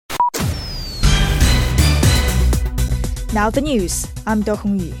Now the news. I'm Do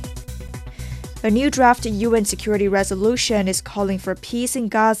Hongyu. A new draft UN security resolution is calling for peace in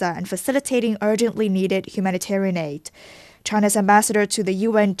Gaza and facilitating urgently needed humanitarian aid. China's ambassador to the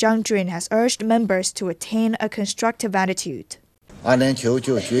UN, Zhang Jun, has urged members to attain a constructive attitude.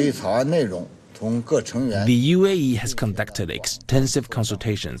 The UAE has conducted extensive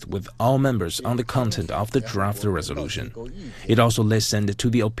consultations with all members on the content of the draft resolution. It also listened to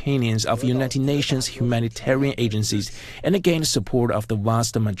the opinions of United Nations humanitarian agencies and gained support of the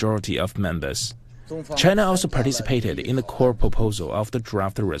vast majority of members. China also participated in the core proposal of the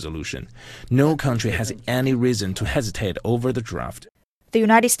draft resolution. No country has any reason to hesitate over the draft. The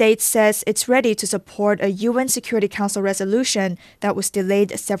United States says it's ready to support a UN Security Council resolution that was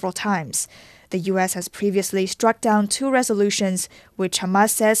delayed several times. The U.S. has previously struck down 2 resolutions, which Hamas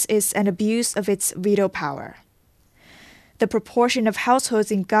says is an abuse of its veto power. The proportion of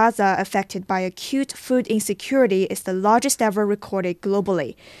households in Gaza affected by acute food insecurity is the largest ever recorded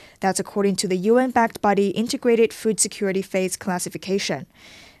globally. That's according to the UN-backed body Integrated Food Security Phase Classification.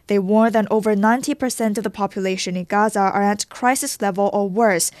 They warn that over 90% of the population in Gaza are at crisis level or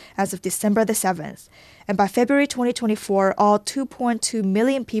worse as of December the 7th. And by February 2024, all 2.2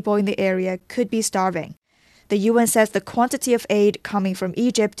 million people in the area could be starving. The UN says the quantity of aid coming from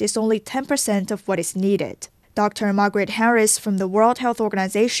Egypt is only 10% of what is needed. Dr. Margaret Harris from the World Health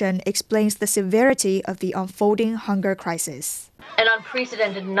Organization explains the severity of the unfolding hunger crisis. An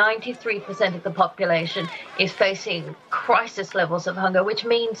unprecedented 93% of the population is facing crisis levels of hunger, which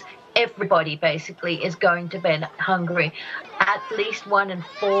means everybody basically is going to be hungry. At least 1 in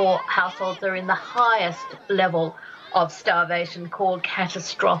 4 households are in the highest level of starvation, called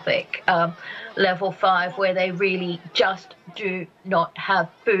catastrophic, level 5, where they really just do not have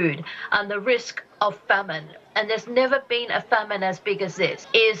food. And the risk of famine, and there's never been a famine as big as this,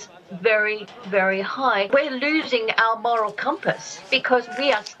 is very, very high. We're losing our moral compass because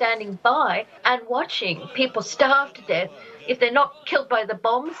we are standing by and watching people starve to death. If they're not killed by the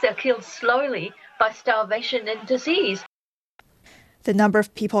bombs, they're killed slowly by starvation and disease. The number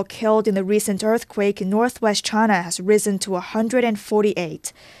of people killed in the recent earthquake in northwest China has risen to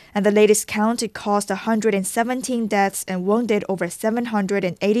 148, and the latest count, it caused 117 deaths and wounded over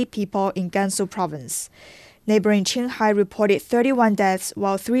 780 people in Gansu province. Neighboring Qinghai reported 31 deaths,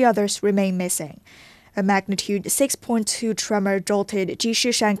 while 3 others remain missing. A magnitude 6.2 tremor jolted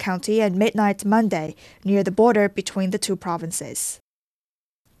Jishishan County at midnight Monday, near the border between the 2 provinces.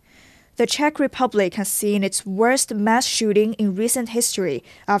 The Czech Republic has seen its worst mass shooting in recent history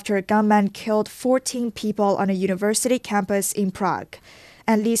after a gunman killed 14 people on a university campus in Prague.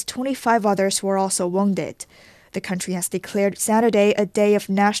 At least 25 others were also wounded. The country has declared Saturday a day of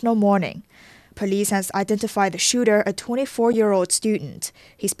national mourning. Police has identified the shooter, a 24-year-old student.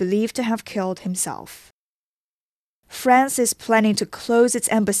 He's believed to have killed himself. France is planning to close its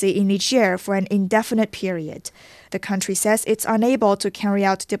embassy in Niger for an indefinite period. The country says it's unable to carry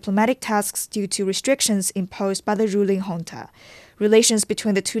out diplomatic tasks due to restrictions imposed by the ruling junta. Relations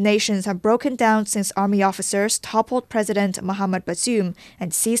between the 2 nations have broken down since army officers toppled President Mohamed Bazoum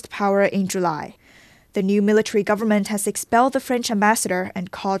and seized power in July. The new military government has expelled the French ambassador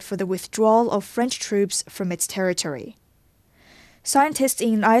and called for the withdrawal of French troops from its territory. Scientists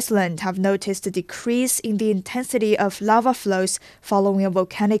in Iceland have noticed a decrease in the intensity of lava flows following a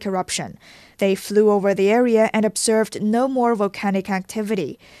volcanic eruption. They flew over the area and observed no more volcanic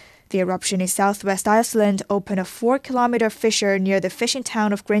activity. The eruption in southwest Iceland opened a 4-kilometer fissure near the fishing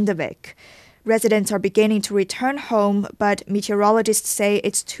town of Grindavik. Residents are beginning to return home, but meteorologists say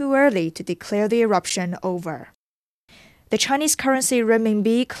it's too early to declare the eruption over. The Chinese currency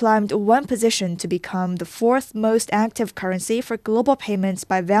renminbi climbed 1 position to become the 4th most active currency for global payments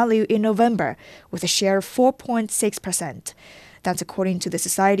by value in November, with a share of 4.6%. That's according to the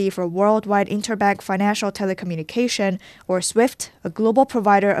Society for Worldwide Interbank Financial Telecommunication, or SWIFT, a global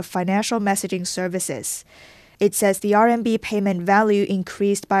provider of financial messaging services. It says the RMB payment value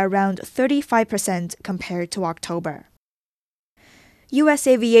increased by around 35% compared to October. U.S.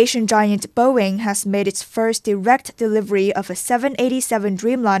 aviation giant Boeing has made its first direct delivery of a 787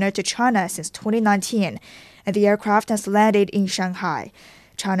 Dreamliner to China since 2019, and the aircraft has landed in Shanghai.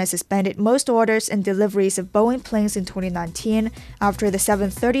 China suspended most orders and deliveries of Boeing planes in 2019 after the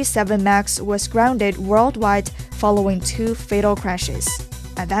 737 MAX was grounded worldwide following 2 fatal crashes.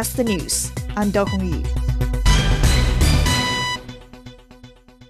 And that's the news. I'm Do Hongyu.